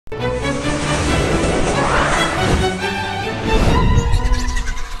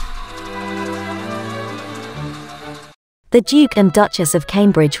The Duke and Duchess of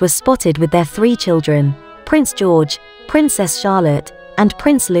Cambridge were spotted with their 3 children, Prince George, Princess Charlotte, and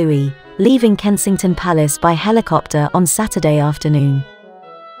Prince Louis, leaving Kensington Palace by helicopter on Saturday afternoon.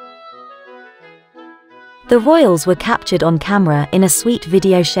 The royals were captured on camera in a sweet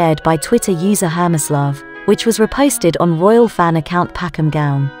video shared by Twitter user Hermislav, which was reposted on royal fan account Packham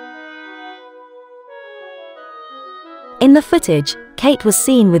Gown. In the footage, Kate was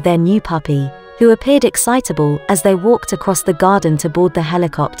seen with their new puppy, who appeared excitable as they walked across the garden to board the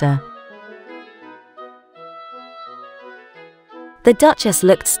helicopter. The Duchess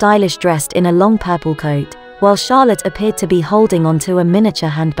looked stylish dressed in a long purple coat, while Charlotte appeared to be holding onto a miniature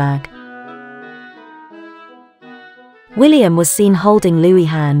handbag. William was seen holding Louis'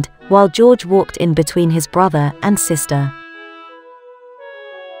 hand, while George walked in between his brother and sister.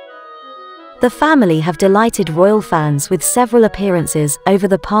 The family have delighted royal fans with several appearances over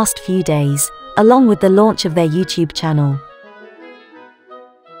the past few days, along with the launch of their YouTube channel.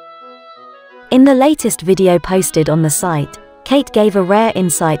 In the latest video posted on the site, Kate gave a rare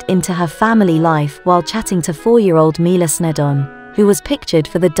insight into her family life while chatting to 4-year-old Mila Snedon, who was pictured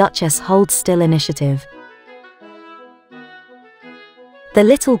for the Duchess Hold Still initiative. The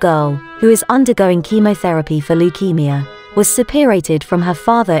little girl, who is undergoing chemotherapy for leukemia, was separated from her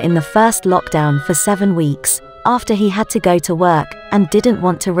father in the first lockdown for 7 weeks, after he had to go to work and didn't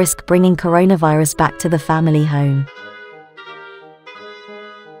want to risk bringing coronavirus back to the family home.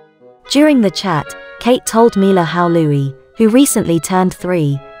 During the chat, Kate told Mila how Louis, who recently turned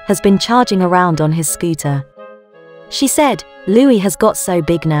 3, has been charging around on his scooter. She said, "Louis has got so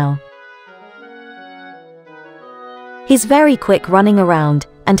big now. He's very quick running around,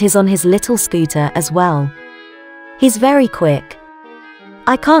 and he's on his little scooter as well. He's very quick.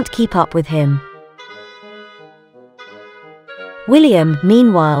 I can't keep up with him." William,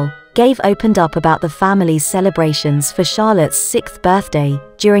 meanwhile, opened up about the family's celebrations for Charlotte's 6th birthday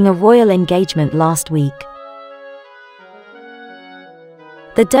during a royal engagement last week.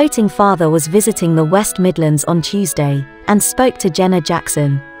 The doting father was visiting the West Midlands on Tuesday and spoke to Jenna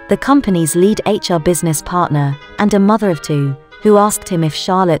Jackson, the company's lead HR business partner and a mother of 2, who asked him if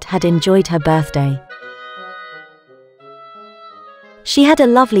Charlotte had enjoyed her birthday. "She had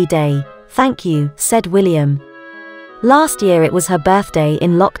a lovely day, thank you," said William. "Last year it was her birthday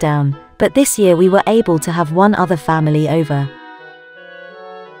in lockdown, but this year we were able to have one other family over."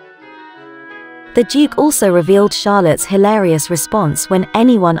 The Duke also revealed Charlotte's hilarious response when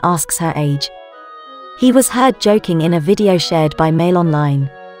anyone asks her age. He was heard joking in a video shared by Mail Online.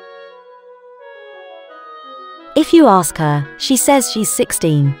 "If you ask her, she says she's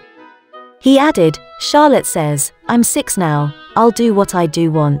 16. He added, "Charlotte says, I'm 6 now, I'll do what I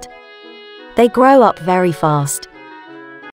do want. They grow up very fast."